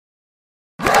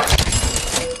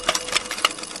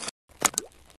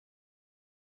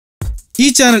ഈ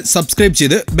channel subscribe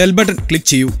ചെയ്ത് bell button click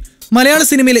ചെയ്യൂ. മലയാള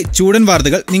സിനിമയിലെ ചൂടൻ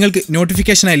വാർത്തകൾ നിങ്ങൾക്ക്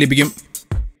നോട്ടിഫിക്കേഷനായി ലഭിക്കും.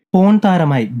 പോൺ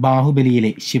താരമായി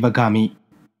ബാഹുബലിയിലെ ശിവഗാമി.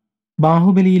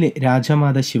 ബാഹുബലിയിലെ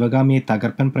രാജമാത ശിവഗാമിയെ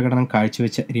തകർപ്പൻ പ്രകടനം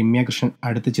കാഴ്ചവെച്ച രമ്യ കൃഷ്ണൻ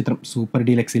അടുത്ത ചിത്രം സൂപ്പർ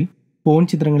ഡീലക്സിൽ പോൺ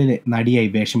ചിത്രങ്ങളിലെ നടിയായി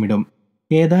വേഷമിടും.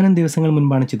 ഏതാനും ദിവസങ്ങൾ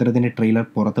മുൻപാണ് ചിത്രത്തിന്റെ ട്രെയിലർ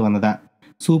പുറത്തു വന്നത്.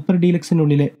 സൂപ്പർ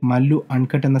ഡീലക്സിനുള്ളിലെ മല്ലു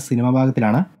അൺകട്ട് എന്ന സിനിമാ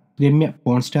ഭാഗത്തിലാണ് രമ്യ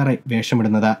പോൺ സ്റ്റാറായി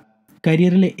വേഷമിടുന്നത്.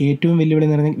 കരിയറിലെ ഏറ്റവും വെല്ലുവിളി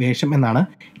നിറഞ്ഞ വേഷം എന്നാണ്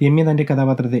രമ്യ തന്റെ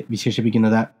കഥാപാത്രത്തെ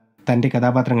വിശേഷിപ്പിക്കുന്നത്. തന്റെ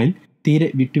കഥാപാത്രങ്ങളിൽ തീരെ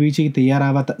വിട്ടുവീഴ്ചയ്ക്ക്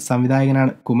തയ്യാറാവാത്ത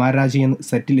സംവിധായകനാണ് കുമാരരാജ് എന്ന്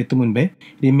സെറ്റിൽ എത്തും മുൻപേ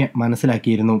രമ്യ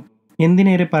മനസ്സിലാക്കിയിരുന്നു.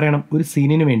 എന്തിനേറെ പറയണം, ഒരു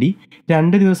സീനിനു വേണ്ടി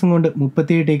 2 ദിവസം കൊണ്ട്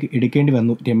 37 ടേക്ക് എടുക്കേണ്ടി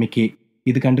വന്നു രമ്യയ്ക്ക്.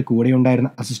 ഇത് കണ്ട് കൂടെയുണ്ടായിരുന്ന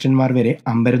അസിസ്റ്റന്റ്മാർ വരെ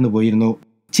അമ്പരന്നു പോയിരുന്നു.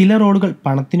 ചില റോളുകൾ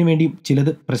പണത്തിനു വേണ്ടിയും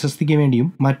ചിലത് പ്രശസ്തിക്ക് വേണ്ടിയും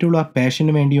മറ്റുള്ള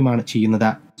പാഷനു വേണ്ടിയുമാണ്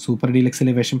ചെയ്യുന്നത്. സൂപ്പർ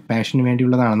ഡീലക്സിലെ വേഷം പാഷനു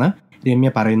വേണ്ടിയുള്ളതാണെന്ന്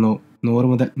രമ്യ പറയുന്നു. 100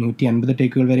 മുതൽ 150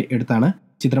 ടേക്കുകൾ വരെ എടുത്താണ്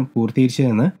ചിത്രം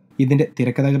പൂർത്തീകരിച്ചതെന്ന് ഇതിന്റെ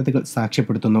തിരക്കഥാകൃത്തുക്കൾ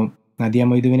സാക്ഷ്യപ്പെടുത്തുന്നു. നദിയ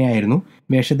മൊയ്തുവിനെയായിരുന്നു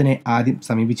വേഷത്തിനെ ആദ്യം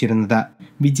സമീപിച്ചിരുന്നത്.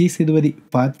 വിജയ് സേതുപതി,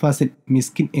 ഫഹദ് ഫാസിൽ,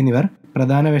 മിസ്കിൻ എന്നിവർ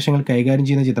പ്രധാന വേഷങ്ങൾ കൈകാര്യം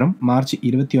ചെയ്യുന്ന ചിത്രം മാർച്ച്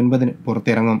 29-ന്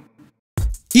പുറത്തിറങ്ങും.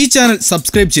 ഈ ചാനൽ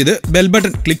സബ്സ്ക്രൈബ് ചെയ്ത് ബെൽ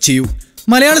ബട്ടൺ ക്ലിക്ക് ചെയ്യൂ.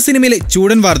 മലയാള സിനിമയിലെ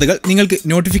ചൂടൻ വാർത്തകൾ നിങ്ങൾക്ക്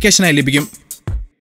നോട്ടിഫിക്കേഷനായി ലഭിക്കും.